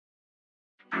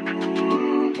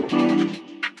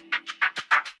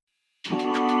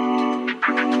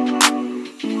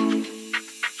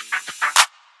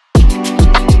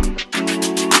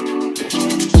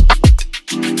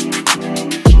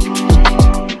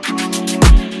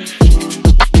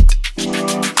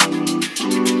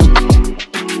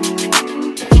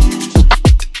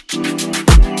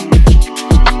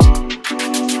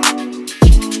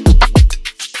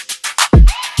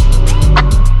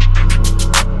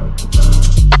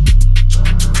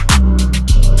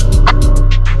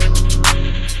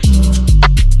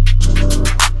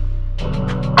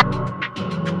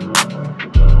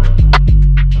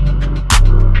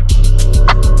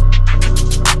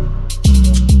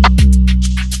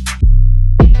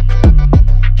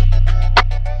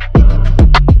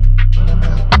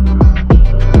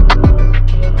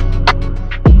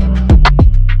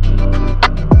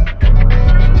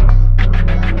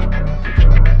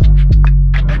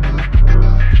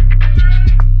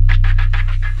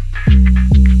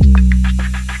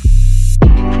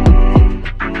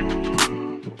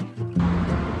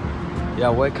Ja,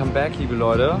 welcome back, liebe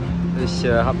Leute. Ich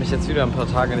habe mich jetzt wieder ein paar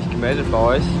Tage nicht gemeldet bei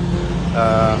euch. Ich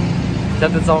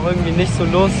hatte jetzt auch irgendwie nicht so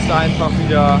Lust, einfach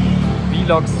wieder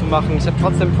Vlogs zu machen. Ich habe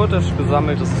trotzdem Footage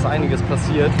gesammelt, es ist einiges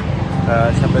passiert.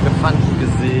 Ich habe Elefanten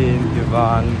gesehen, wir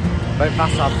waren bei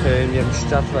Wasserfällen, wir haben die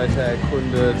Stadt weiter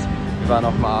erkundet. Wir waren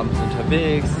auch mal abends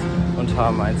unterwegs und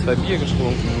haben 1, 2 Bier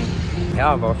getrunken.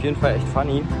 Ja, war auf jeden Fall echt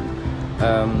funny.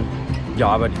 Ja,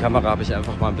 aber die Kamera habe ich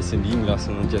einfach mal ein bisschen liegen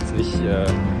lassen und jetzt nicht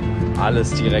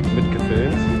alles direkt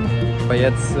mitgefilmt. Aber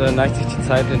jetzt neigt sich die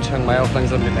Zeit in Chiang Mai auch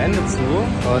langsam dem Ende zu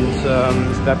und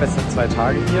ich bleibe jetzt noch 2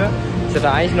 Tage hier. Ich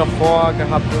hatte eigentlich noch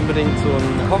vorgehabt, unbedingt so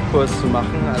einen Kochkurs zu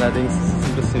machen, allerdings ist es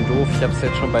ein bisschen doof. Ich habe es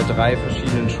jetzt schon bei 3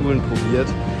 verschiedenen Schulen probiert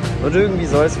und irgendwie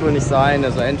soll es wohl nicht sein.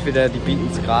 Also entweder die bieten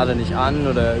es gerade nicht an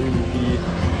oder irgendwie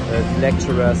die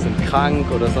Lecturer sind krank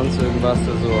oder sonst irgendwas.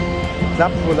 Also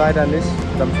klappt wohl leider nicht.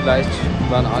 Dann vielleicht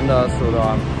wann anders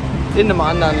oder in einem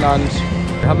anderen Land.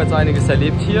 Wir haben jetzt einiges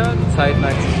erlebt hier. Die Zeit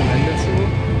neigt sich dem Ende zu.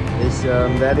 Ich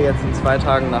werde jetzt in 2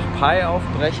 Tagen nach Pai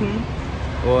aufbrechen.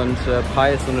 Und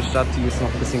Pai ist so eine Stadt, die ist noch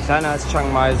ein bisschen kleiner als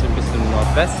Chiang Mai, so ein bisschen im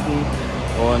Nordwesten.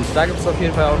 Und da gibt es auf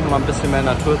jeden Fall auch noch mal ein bisschen mehr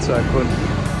Natur zu erkunden.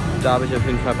 Da habe ich auf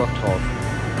jeden Fall Bock drauf.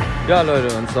 Ja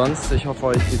Leute, und sonst, ich hoffe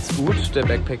euch geht's gut. Der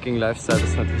Backpacking-Lifestyle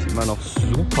ist natürlich immer noch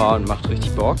super und macht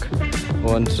richtig Bock.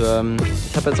 Und ich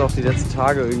habe jetzt auch die letzten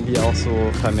Tage irgendwie auch so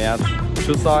vermehrt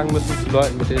Tschüss sagen müssen zu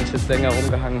Leuten, mit denen ich jetzt länger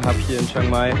rumgehangen habe hier in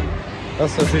Chiang Mai. Das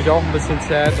ist natürlich auch ein bisschen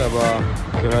sad, aber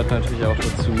gehört natürlich auch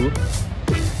dazu.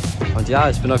 Und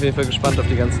ja, ich bin auf jeden Fall gespannt auf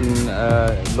die ganzen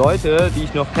Leute, die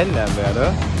ich noch kennenlernen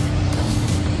werde.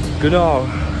 Genau.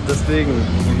 Deswegen,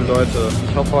 liebe Leute,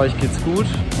 ich hoffe, euch geht's gut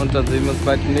und dann sehen wir uns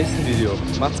bald im nächsten Video.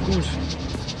 Macht's gut!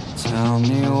 Tell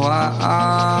me why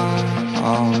I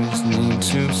always need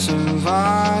to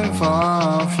survive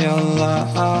off your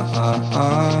love,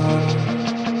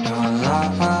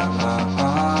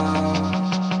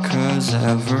 cause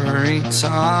every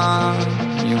time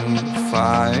you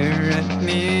fire at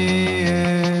me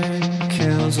it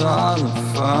kills all the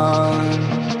fun,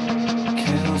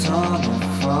 kills all the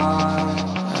fun.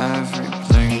 Every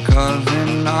blink of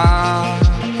an eye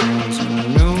brings a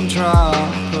new drop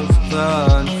of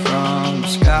blood from the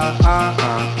sky, but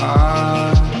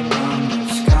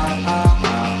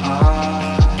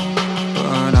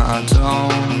I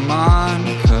don't mind,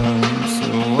 cause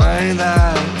the way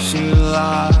that you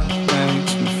lie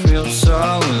makes me feel so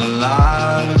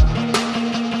alive,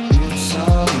 feel so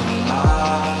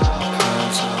alive,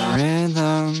 cause the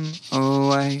rhythm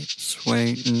awaits,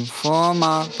 waiting for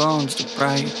my bones to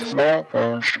break.